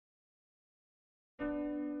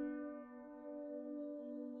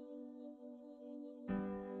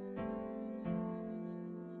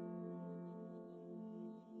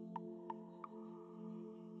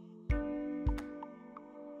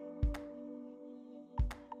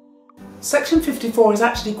Section 54 is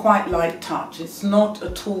actually quite light touch. It's not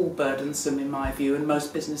at all burdensome in my view, and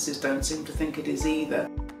most businesses don't seem to think it is either.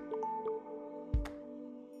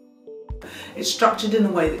 It's structured in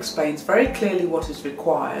a way that explains very clearly what is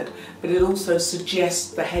required, but it also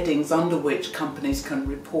suggests the headings under which companies can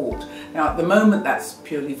report. Now at the moment that's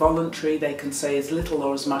purely voluntary, they can say as little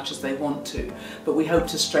or as much as they want to, but we hope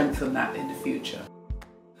to strengthen that in the future.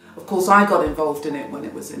 Of course, I got involved in it when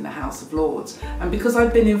it was in the House of Lords, and because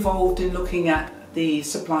I've been involved in looking at the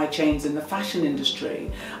supply chains in the fashion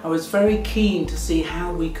industry, I was very keen to see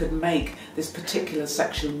how we could make this particular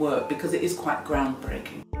section work, because it is quite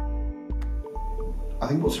groundbreaking. I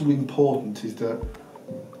think what's really important is that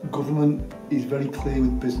government is very clear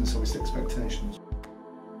with business of its expectations.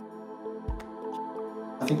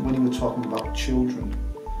 I think when you were talking about children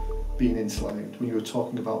being enslaved, when you were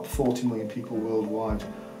talking about 40 million people worldwide,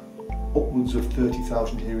 upwards of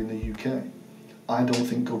 30,000 here in the UK, I don't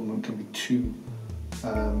think government can be too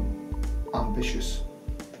ambitious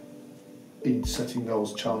in setting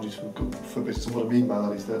those challenges for business. And what I mean by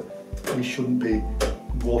that is that we shouldn't be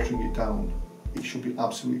watering it down. It should be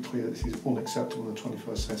absolutely clear that this is unacceptable in the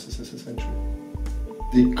 21st century.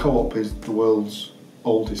 The Co-op is the world's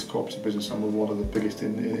oldest cooperative business, and we're one of the biggest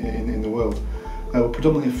in the world. We're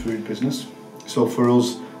predominantly a food business, so for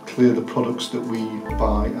us, clear the products that we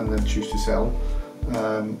buy and then choose to sell,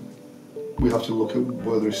 we have to look at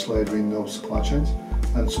whether there is slavery in those supply chains,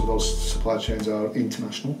 and some of those supply chains are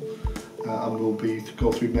international and will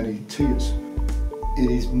go through many tiers. It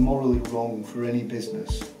is morally wrong for any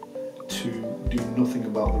business to do nothing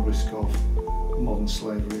about the risk of modern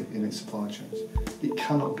slavery in its supply chains. It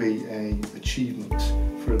cannot be an achievement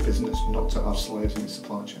for a business not to have slaves in its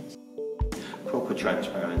supply chains. Proper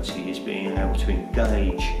transparency is being able to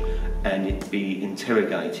engage and it be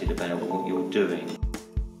interrogated about what you're doing.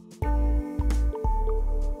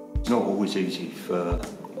 It's not always easy for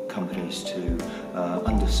companies to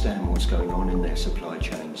understand what's going on in their supply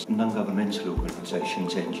chains. Non-governmental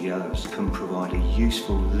organisations, NGOs, can provide a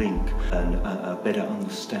useful link and a better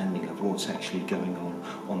understanding of what's actually going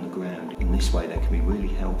on the ground. In this way they can be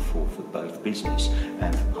really helpful for both business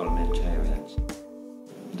and for parliamentarians.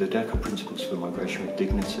 The DACA Principles for Migration with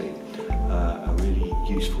Dignity are a really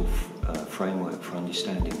useful framework for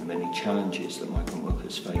understanding the many challenges that migrant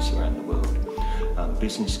workers face around the world.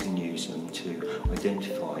 Business can use them to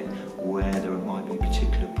identify where there might be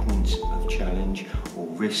particular points of challenge or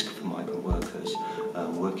risk for migrant workers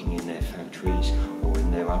working in their factories or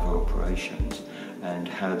in their other operations, and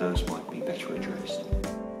how those might be better addressed.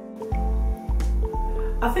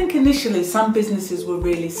 I think initially some businesses were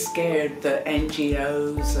really scared that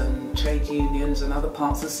NGOs and trade unions and other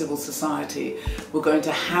parts of civil society were going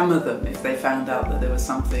to hammer them if they found out that there was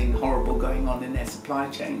something horrible going on in their supply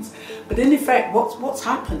chains. But in effect what's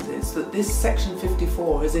happened is that this Section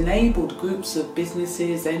 54 has enabled groups of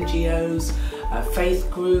businesses, NGOs, faith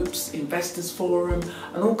groups, investors forum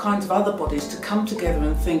and all kinds of other bodies to come together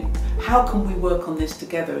and think, how can we work on this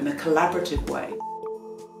together in a collaborative way?